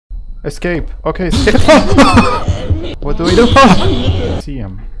Escape. Okay, escape. What do we do? See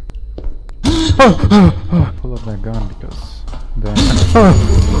him. Pull up that gun because then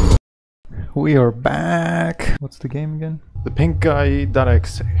we are back. What's the game again? The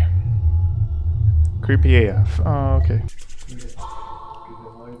pinkguy.exe. Creepy AF. Oh, okay.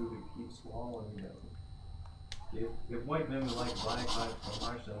 If white men like black lives so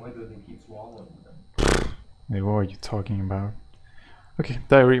much, then why do they keep swallowing them? Hey, what are you talking about? Okay,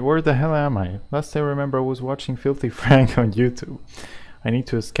 diary, where the hell am I? Last I remember I was watching Filthy Frank on YouTube. I need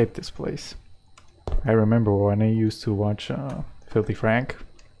to escape this place. I remember when I used to watch Filthy Frank.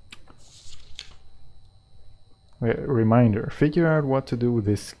 Reminder, figure out what to do with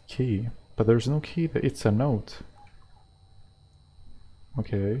this key. But there's no key, it's a note.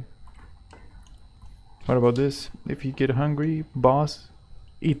 Okay. What about this? If you get hungry, boss,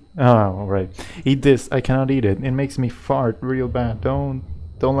 eat. Oh, right. Eat this. I cannot eat it. It makes me fart real bad. Don't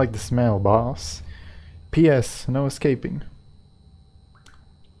like the smell, boss. P.S. No escaping.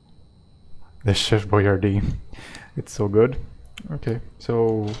 The Chef Boyardee. It's so good. Okay,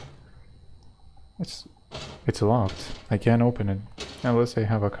 so it's locked. I can't open it unless I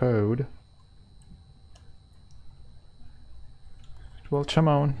have a code. Well, come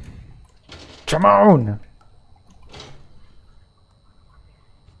on. Come on!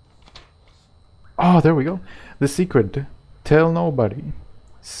 Oh, there we go. The secret. Tell nobody.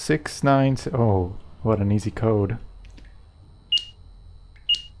 69. Oh, what an easy code.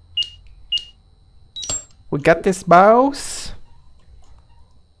 We got this, boss.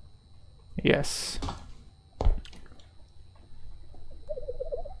 Yes.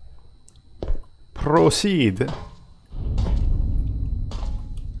 Proceed.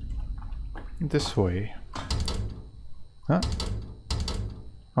 This way. Huh?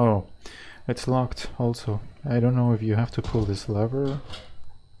 Oh, it's locked also. I don't know if you have to pull this lever.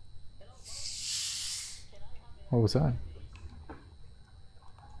 What was that?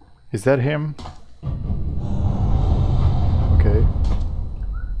 Is that him? Okay.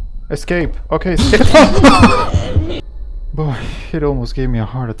 Escape! Okay, escape! Boy, it almost gave me a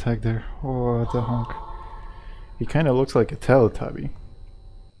heart attack there. Oh, what the honk. He kinda looks like a Teletubby.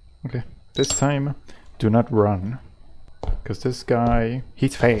 Okay. This time, do not run, because this guy,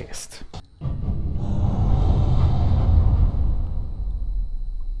 he's fast.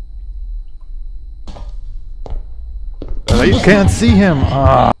 You can't see him!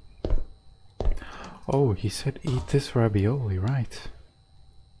 Ah. Oh, he said eat this ravioli, right.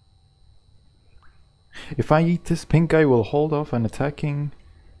 If I eat this, pink guy will hold off on attacking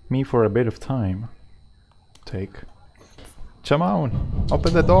me for a bit of time. Take. Come on!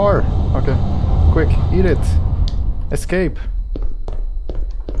 Open the door! Okay. Quick, eat it! Escape!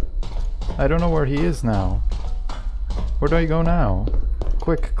 I don't know where he is now. Where do I go now?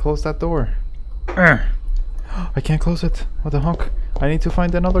 Quick, close that door. I can't close it. What the honk? I need to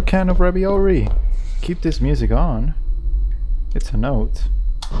find another can of ravioli. Keep this music on. It's a note.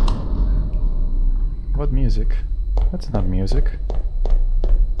 What music? That's not music.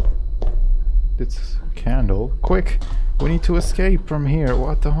 It's a candle. Quick! We need to escape from here.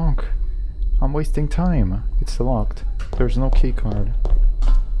 What the honk? I'm wasting time. It's locked. There's no key card.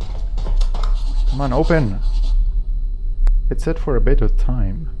 Come on, open! It said for a bit of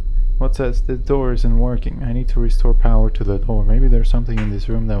time. What says the door isn't working? I need to restore power to the door. Maybe there's something in this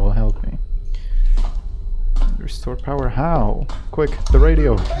room that will help me. Restore power how? Quick, the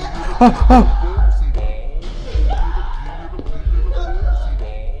radio! Ah, ah!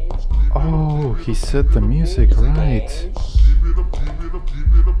 Oh, he set the music right.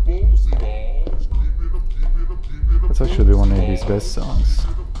 That's actually one of his best songs.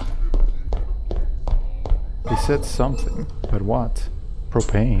 He said something, but what?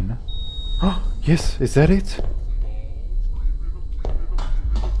 Propane? Oh, yes, is that it?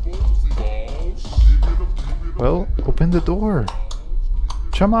 Well, open the door.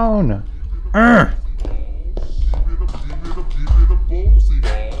 Come on!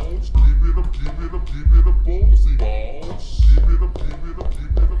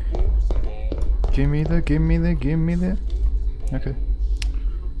 Give me the. Okay.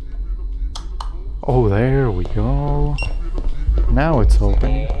 Oh, there we go. Now it's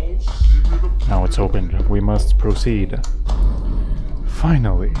open. Now it's opened. We must proceed.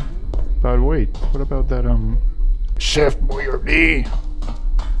 Finally. But wait, what about that, Chef Boyardee?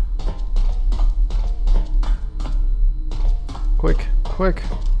 Quick, quick.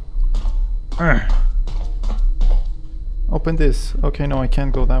 Open this. Okay, no, I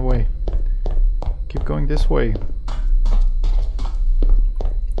can't go that way. Keep going this way.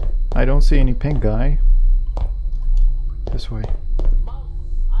 I don't see any pink guy. This way.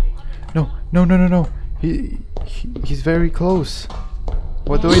 No, no, no, no. He's very close.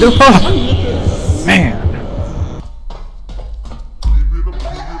 What do we do? Oh! Man!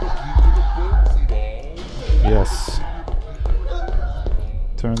 Yes.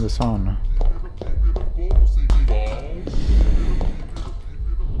 Turn this on.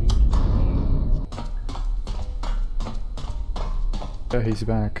 Yeah, he's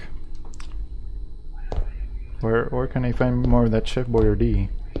back. Where can I find more of that Chef Boyardee?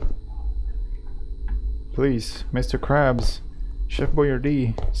 Please, Mr. Krabs, Chef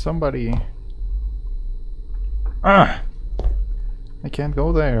Boyardee, somebody. Ah! I can't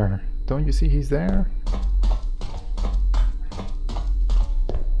go there. Don't you see he's there?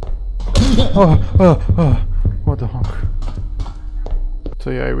 Oh, what the honk. So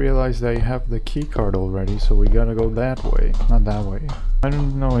yeah, I realized I have the key card already, so we gotta go that way, not that way. I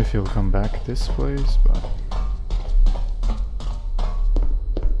don't know if he'll come back this place, but...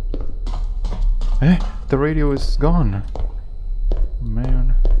 Eh? The radio is gone!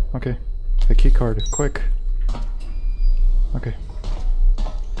 Man. Okay. The key card, quick! Okay.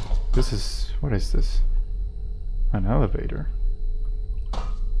 This is... what is this? An elevator.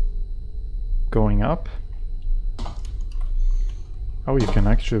 Going up? Oh, you can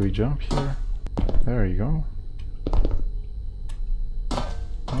actually jump here. There you go.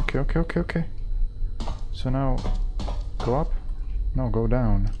 Okay. So now, go up? No, go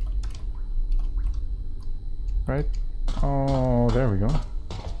down. Right? Oh, there we go.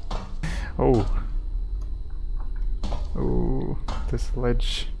 Oh. Oh, this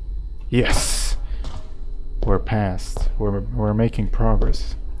ledge. Yes! We're past. We're making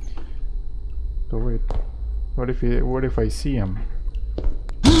progress. But wait. What if I see him?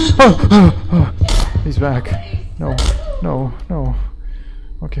 He's back. No.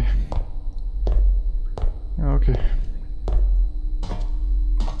 Okay.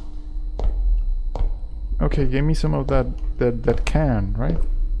 Okay, give me some of that can, right?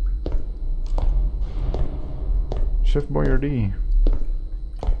 Chef Boyardee.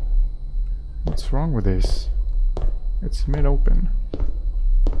 What's wrong with this? It's mid-open.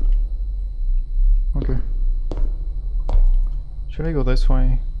 Okay. Should I go this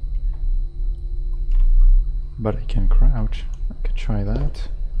way? But I can crouch. I could try that.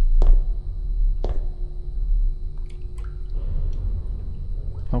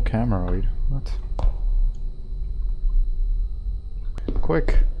 No cameraoid. What?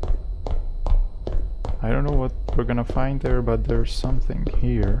 Quick! I don't know what we're gonna find there, but there's something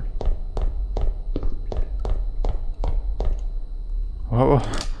here. Whoa!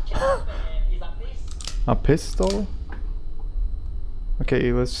 A pistol?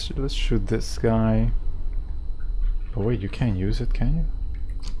 Okay, let's shoot this guy. Oh wait, you can't use it, can you?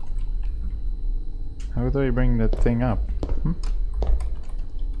 How do I bring that thing up?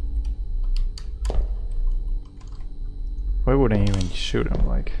 Why would I even shoot him,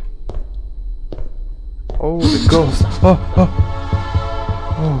 like? Oh, the ghost!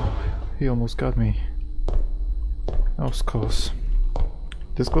 Oh, he almost got me. That was close.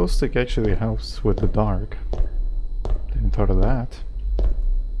 This glow stick actually helps with the dark. Didn't thought of that.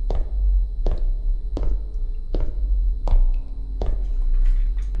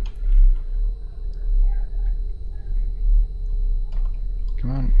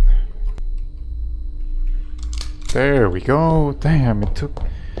 Come on. There we go. Damn, it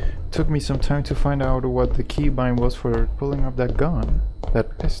took me some time to find out what the keybind was for pulling up that gun,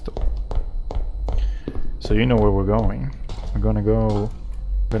 that pistol. So you know where we're going. I'm gonna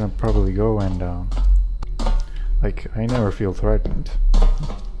probably go and like, I never feel threatened.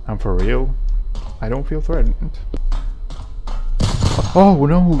 I'm for real. I don't feel threatened. Oh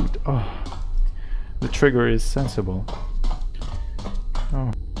no! Oh, the trigger is sensible.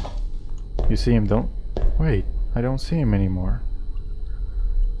 Oh, you see him? Don't wait. I don't see him anymore.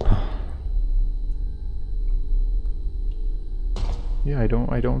 Yeah, I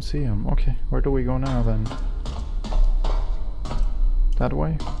don't see him. Okay, where do we go now then? That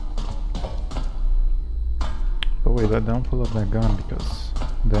way? But wait, don't pull up that gun because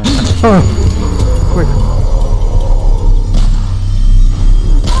then... Quick!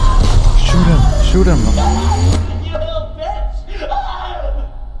 Shoot him! Shoot him! You little bitch!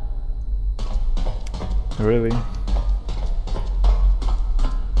 Really?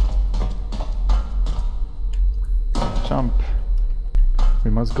 Jump. We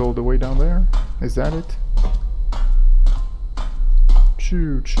must go the way down there? Is that it?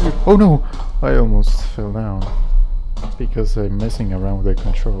 Shoot, shoot. Oh no! I almost fell down. Because I'm messing around with the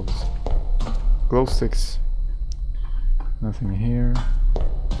controls. Glow sticks. Nothing here.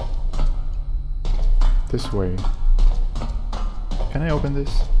 This way. Can I open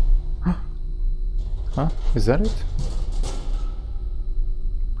this? Huh? Is that it?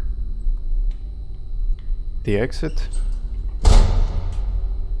 The exit?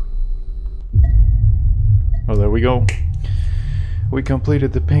 Oh, there we go. We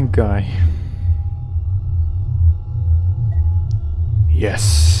completed the pink guy.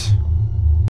 Yes.